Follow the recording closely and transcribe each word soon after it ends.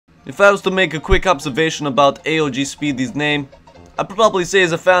If I was to make a quick observation about AOG Speedy's name, I'd probably say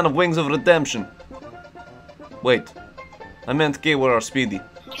he's a fan of Wings of Redemption. Wait, I meant K-War Speedy.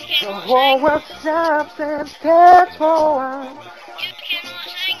 The whole world stops and stares for a while.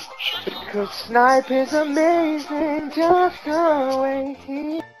 Because Snipe is amazing just the way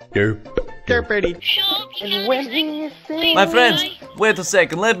he... And when he sings... My friends, wait a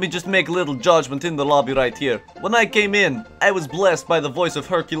second, let me just make a little judgment in the lobby right here. When I came in, I was blessed by the voice of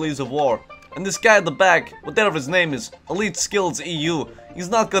Hercules of War. And this guy at the back, whatever his name is, Elite Skills EU, he's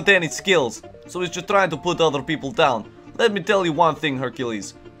not got any skills, so he's just trying to put other people down. Let me tell you one thing,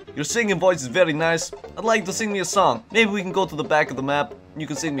 Hercules. Your singing voice is very nice. I'd like to sing me a song. Maybe we can go to the back of the map and you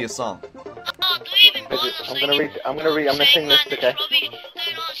can sing me a song. I'm gonna sing this, okay?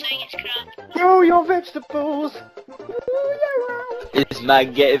 Grow your vegetables! Is my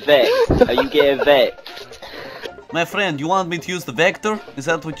getting vexed? Are you getting vexed? My friend, you want me to use the vector? Is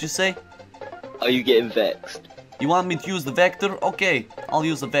that what you say? Are you getting vexed? You want me to use the vector? Okay, I'll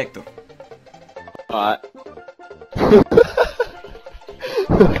use the vector. Alright.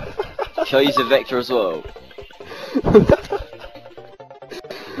 Shall I use the vector as well?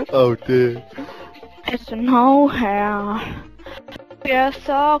 Oh dear. It's no hair. Jag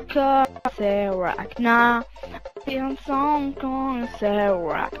saknar räkna. En sång kan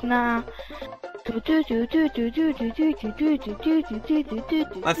räkna.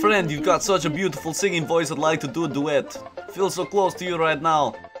 My friend, you've got such a beautiful singing voice. I'd like to do a duet. Feel so close to you right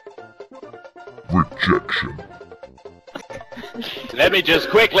now. Rejection. Let me just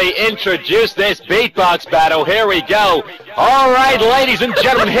quickly introduce this beatbox battle. Here we go. Alright, ladies and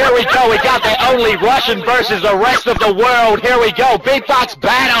gentlemen, here we go. We got the only Russian versus the rest of the world. Here we go. Beatbox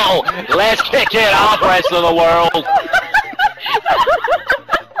battle. Let's kick it off, rest of the world.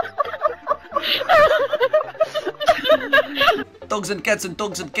 Dogs and cats and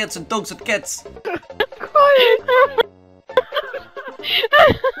dogs and cats and dogs and cats. Quiet.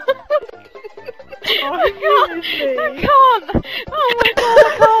 I can't! Oh my god, I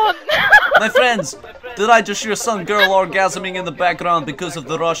can't! My friends, did I just hear some girl orgasming in the background because of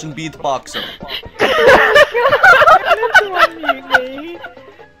the Russian beatboxer?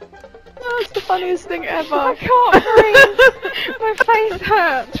 That's the funniest thing ever. I can't breathe. My face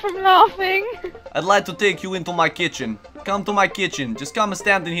hurts from laughing. I'd like to take you into my kitchen. Come to my kitchen. Just come and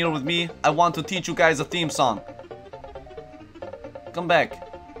stand in here with me. I want to teach you guys a theme song. Come back.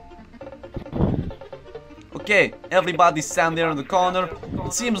 Okay, everybody stand there in the corner.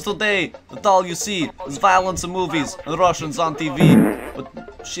 It seems today that all you see is violence in movies and Russians on TV.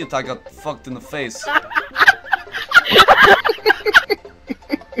 But shit, I got fucked in the face.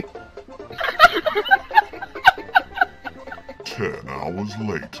 10 hours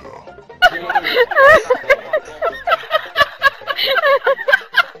later.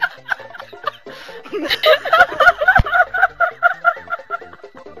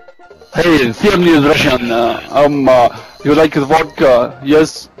 Hey, CM News Russian, you like the vodka,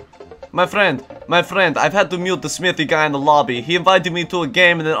 yes? My friend, I've had to mute the Smithy guy in the lobby. He invited me to a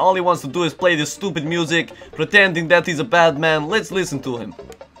game and then all he wants to do is play this stupid music, pretending that he's a bad man. Let's listen to him.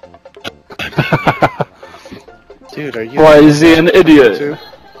 Dude, are you... Why, is he an idiot?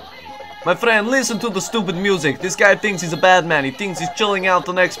 My friend, listen to the stupid music. This guy thinks he's a bad man. He thinks he's chilling out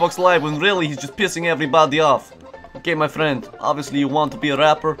on Xbox Live when really he's just pissing everybody off. Okay, my friend, obviously you want to be a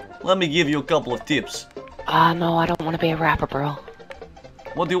rapper. Let me give you a couple of tips. No, I don't want to be a rapper, bro.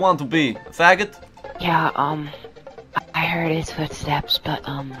 What do you want to be? A faggot? Yeah, I heard his footsteps, but,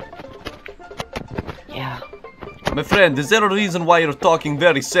 yeah. My friend, is there a reason why you're talking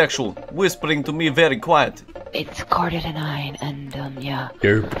very sexual, whispering to me very quiet? It's 9:15, and, yeah.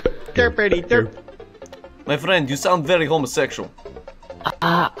 Derp. My friend, you sound very homosexual.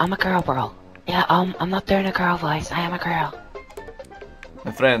 I'm a girl, bro. Yeah, I'm not doing a girl voice. I am a girl.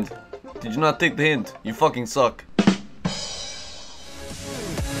 My friend, did you not take the hint? You fucking suck.